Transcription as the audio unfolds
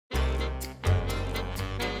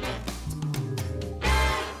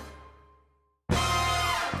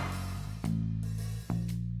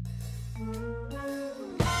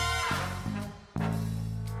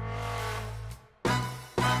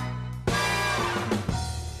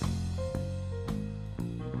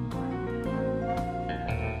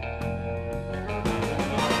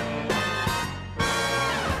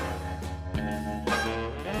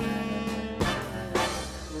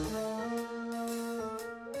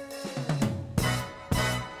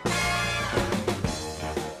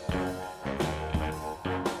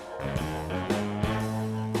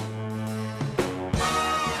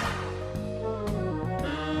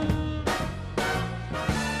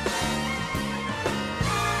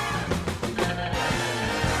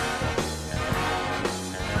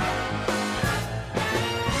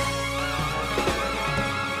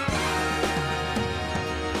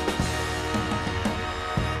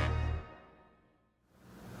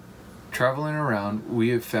Traveling around, we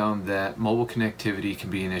have found that mobile connectivity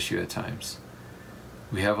can be an issue at times.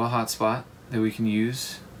 We have a hotspot that we can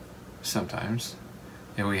use sometimes,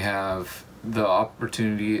 and we have the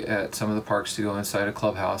opportunity at some of the parks to go inside a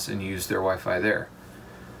clubhouse and use their Wi-Fi there.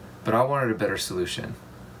 But I wanted a better solution.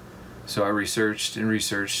 So I researched and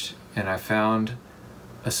researched, and I found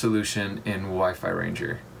a solution in Wi-Fi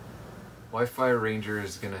Ranger. Wi-Fi Ranger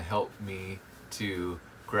is going to help me to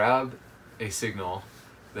grab a signal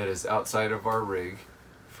that is outside of our rig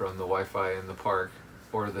from the Wi-Fi in the park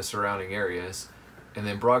or the surrounding areas, and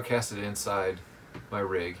then broadcast it inside my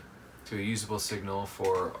rig to a usable signal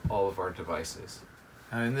for all of our devices.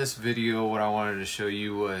 Now in this video, what I wanted to show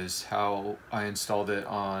you was how I installed it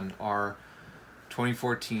on our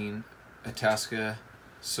 2014 ITASCA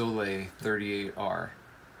SOLEI 38R,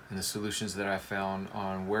 and the solutions that I found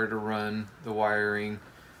on where to run the wiring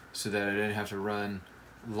so that I didn't have to run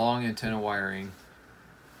long antenna wiring.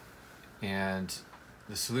 And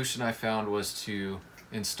the solution I found was to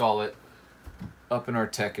install it up in our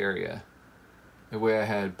tech area. That way I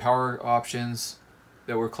had power options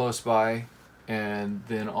that were close by, and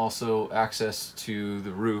then also access to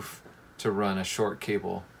the roof to run a short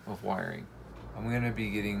cable of wiring. I'm going to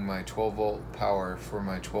be getting my 12 volt power for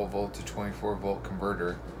my 12 volt to 24 volt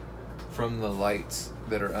converter from the lights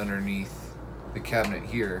that are underneath the cabinet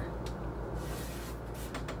here.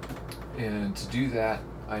 And to do that,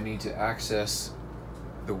 I need to access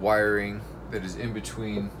the wiring that is in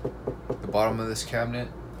between the bottom of this cabinet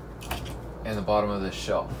and the bottom of this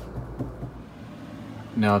shelf.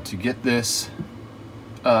 Now to get this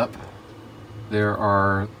up, there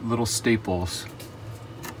are little staples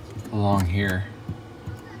along here.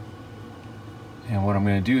 And what I'm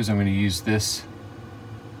going to do is I'm going to use this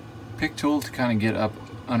pick tool to kind of get up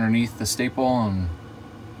underneath the staple and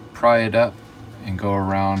pry it up and go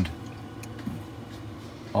around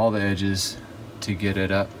all the edges to get it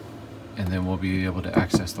up, and then we'll be able to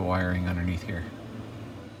access the wiring underneath here.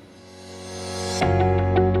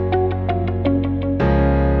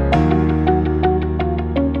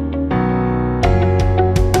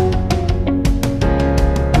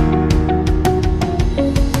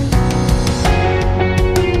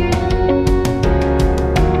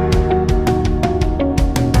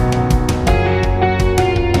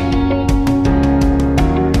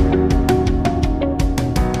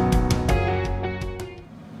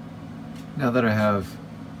 Now that I have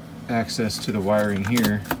access to the wiring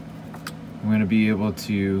here, I'm going to be able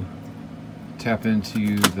to tap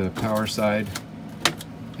into the power side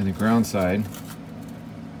and the ground side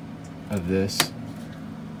of this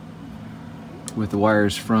with the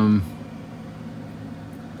wires from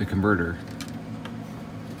the converter.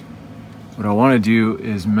 What I want to do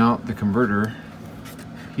is mount the converter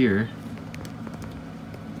here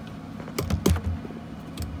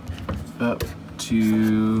up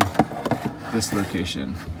to this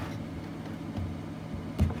location.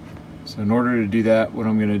 So in order to do that, what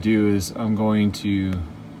I'm going to do is I'm going to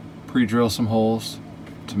pre-drill some holes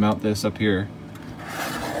to mount this up here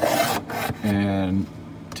and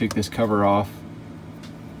take this cover off,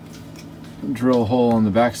 drill a hole on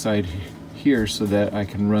the back side here so that I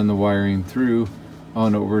can run the wiring through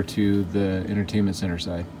on over to the entertainment center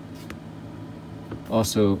side.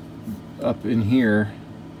 Also up in here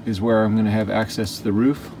is where I'm going to have access to the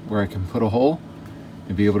roof, where I can put a hole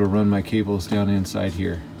and be able to run my cables down inside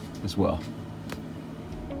here as well.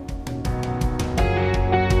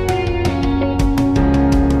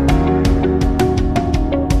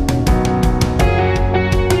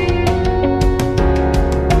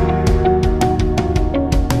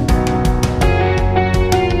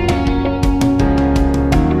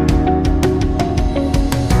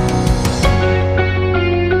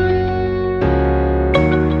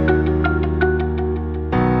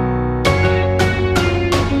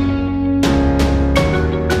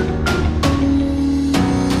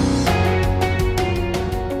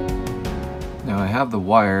 The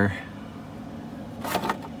wire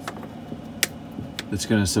that's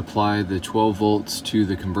going to supply the 12 volts to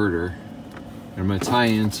the converter. I'm going to tie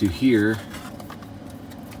into here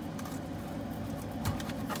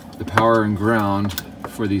the power and ground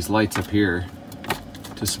for these lights up here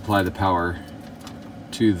to supply the power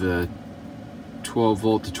to to the 12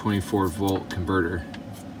 volt to 24 volt converter.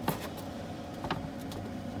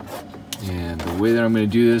 And the way that I'm going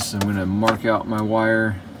to do this, I'm going to mark out my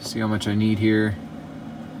wire, see how much I need here.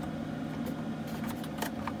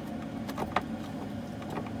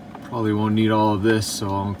 Probably won't need all of this, so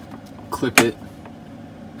I'll clip it.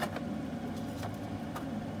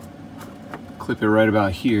 Clip it right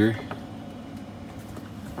about here.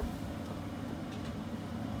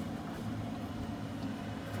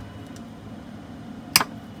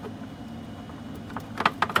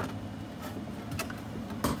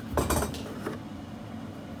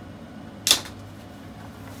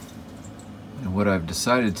 And what I've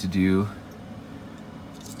decided to do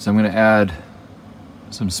is I'm going to add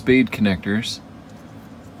some spade connectors.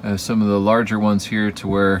 I have some of the larger ones here to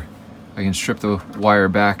where I can strip the wire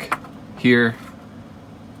back here,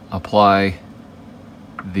 apply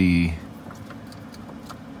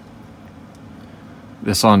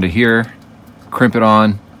this onto here, crimp it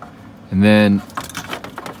on, and then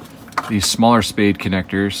these smaller spade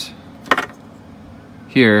connectors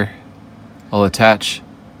here I'll attach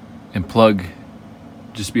and plug,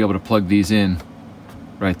 just be able to plug these in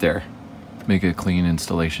right there. Make a clean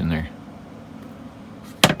installation there.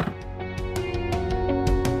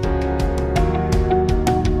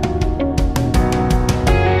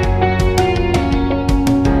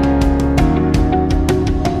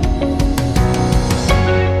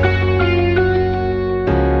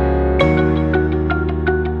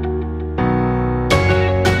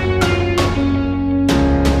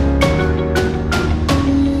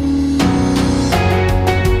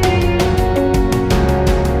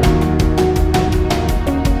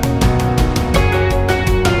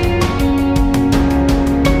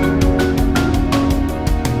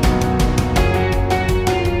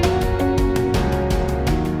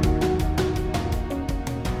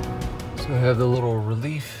 So I have the little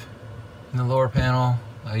relief in the lower panel.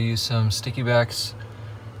 I use some sticky backs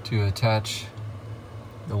to attach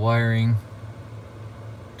the wiring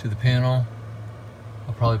to the panel.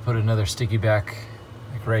 I'll probably put another sticky back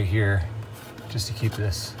like right here just to keep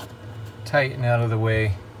this tight and out of the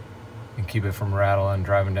way and keep it from rattling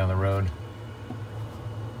driving down the road.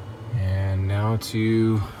 And now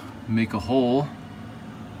to make a hole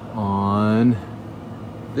on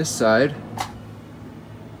this side.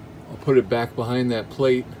 I'll put it back behind that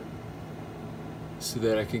plate so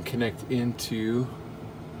that I can connect into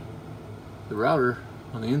the router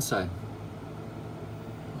on the inside.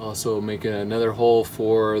 Also make another hole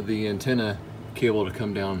for the antenna cable to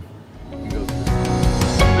come down and go through.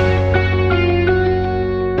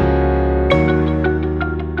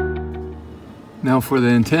 Now for the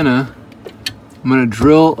antenna, I'm going to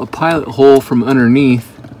drill a pilot hole from underneath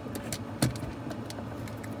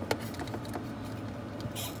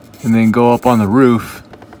and then go up on the roof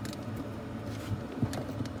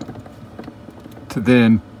to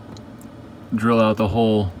then drill out the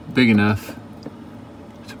hole big enough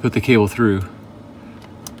to put the cable through.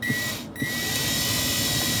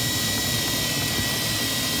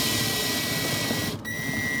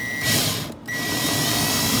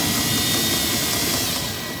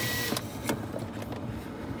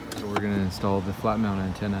 So we're going to install the flat mount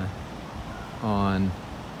antenna on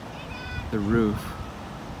the roof.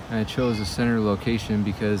 And I chose a center location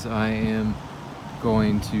because I am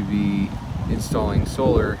going to be installing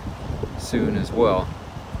solar soon as well,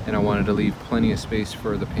 and I wanted to leave plenty of space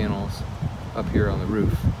for the panels up here on the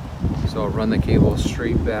roof. So I'll run the cable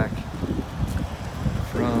straight back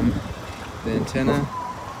from the antenna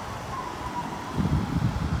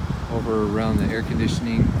over around the air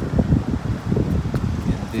conditioning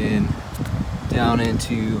and then down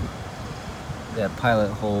into that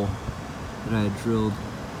pilot hole that I had drilled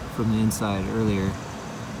from the inside earlier.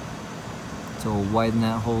 So we'll widen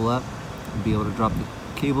that hole up and be able to drop the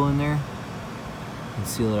cable in there and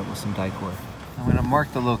seal it up with some die cord. I'm going to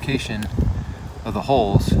mark the location of the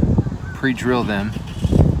holes, pre-drill them,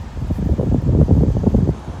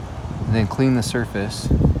 and then clean the surface.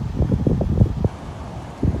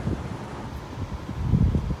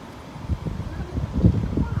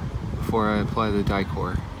 Before I apply the die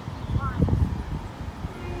cord.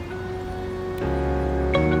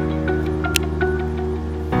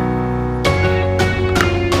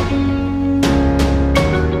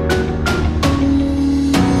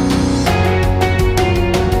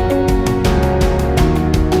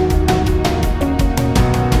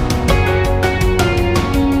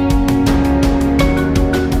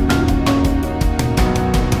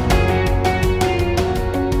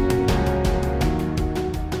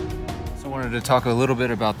 To talk a little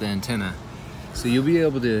bit about the antenna. So you'll be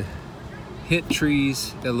able to hit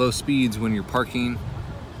trees at low speeds when you're parking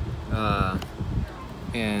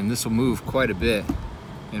and this will move quite a bit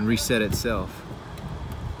and reset itself.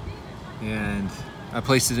 And I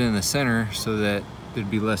placed it in the center so that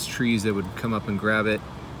there'd be less trees that would come up and grab it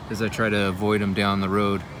as I try to avoid them down the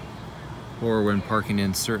road or when parking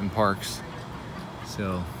in certain parks.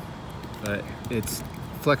 So, but it's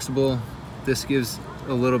flexible. This gives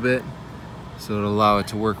a little bit, so it'll allow it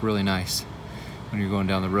to work really nice when you're going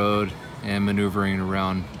down the road and maneuvering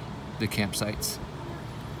around the campsites.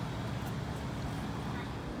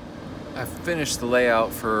 I've finished the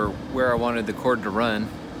layout for where I wanted the cord to run,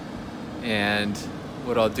 and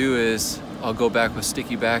what I'll do is I'll go back with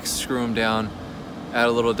sticky backs, screw them down, add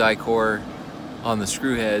a little die core on the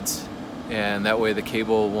screw heads, and that way the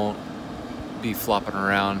cable won't be flopping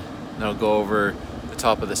around. And I'll go over the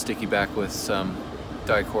top of the sticky back with some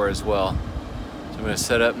die core as well. So I'm going to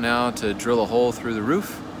set up now to drill a hole through the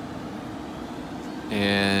roof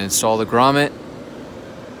and install the grommet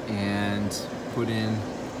and put in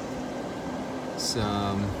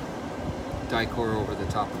some die core over the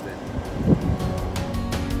top of it.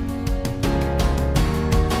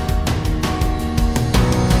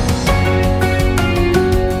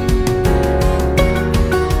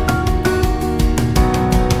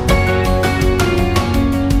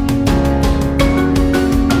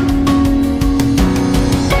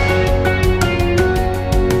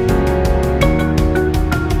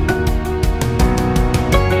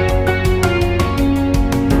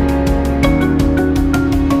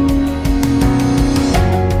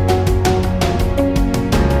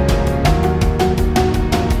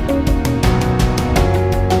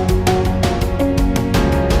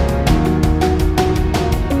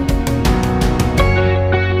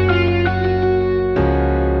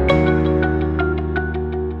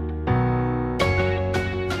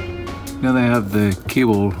 Now that I have the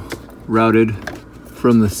cable routed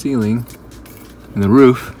from the ceiling and the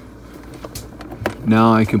roof,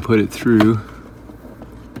 now I can put it through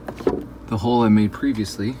the hole I made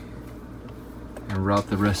previously and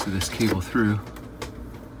route the rest of this cable through.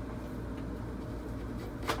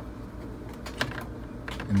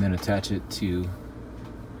 And then attach it to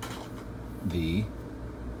the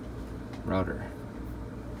router.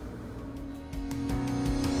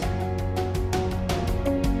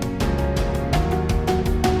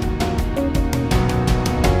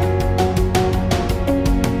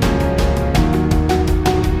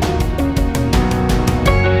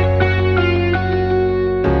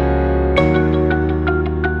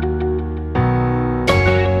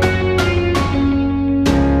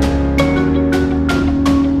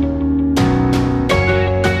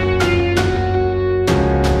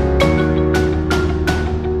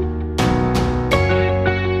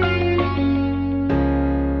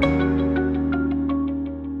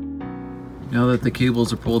 Now that the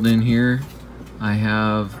cables are pulled in here, I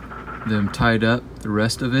have them tied up, the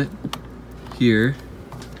rest of it, here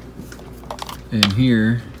and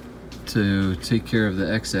here to take care of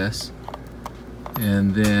the excess.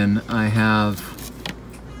 And then I have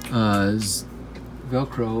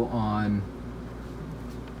Velcro on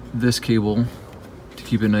this cable to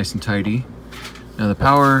keep it nice and tidy. Now the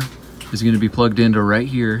power is going to be plugged into right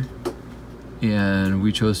here, and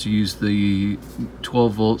we chose to use the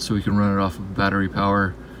 12 volts so we can run it off of battery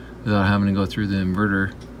power without having to go through the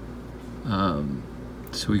inverter.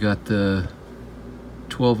 So we got the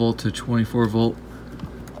 12 volt to 24 volt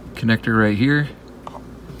connector right here,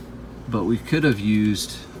 but we could have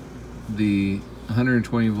used the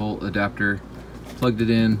 120 volt adapter, plugged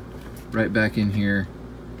it in right back in here,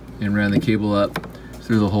 and ran the cable up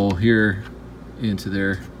through the hole here into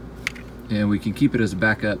there, and we can keep it as a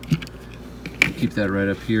backup. Keep that right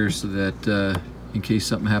up here so that in case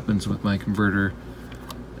something happens with my converter,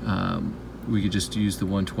 we could just use the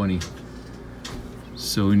 120.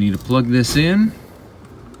 So we need to plug this in,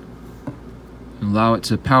 allow it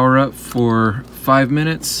to power up for 5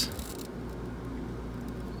 minutes,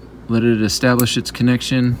 let it establish its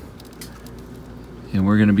connection, and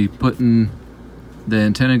we're going to be putting the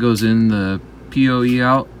antenna goes in the PoE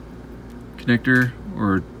out connector,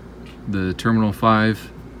 or the terminal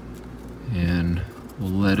 5, and we'll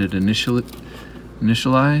let it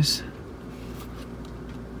initialize,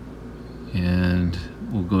 and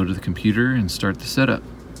we'll go to the computer and start the setup.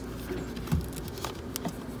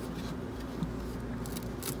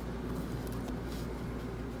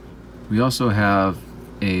 We also have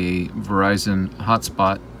a Verizon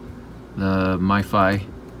hotspot, the Wi-Fi,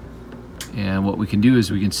 and what we can do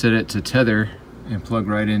is we can set it to tether and plug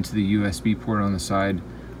right into the USB port on the side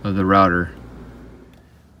of the router.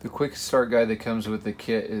 The quick start guide that comes with the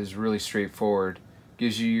kit is really straightforward.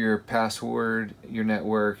 Gives you your password, your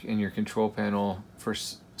network, and your control panel for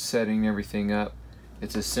setting everything up.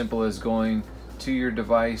 It's as simple as going to your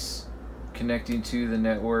device, connecting to the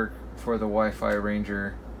network for the Wi-Fi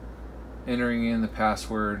Ranger, entering in the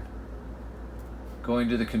password, going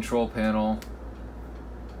to the control panel,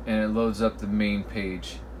 and it loads up the main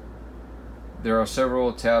page. There are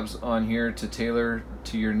several tabs on here to tailor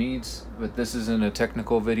to your needs, but this isn't a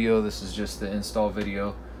technical video, this is just the install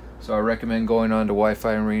video. So I recommend going on to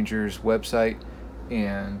Wi-Fi Ranger's website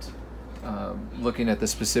and looking at the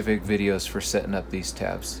specific videos for setting up these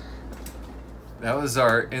tabs. That was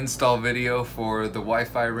our install video for the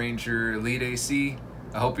Wi-Fi Ranger Elite AC.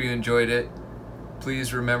 I hope you enjoyed it.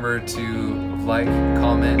 Please remember to like,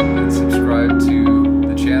 comment, and subscribe to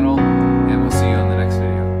the channel.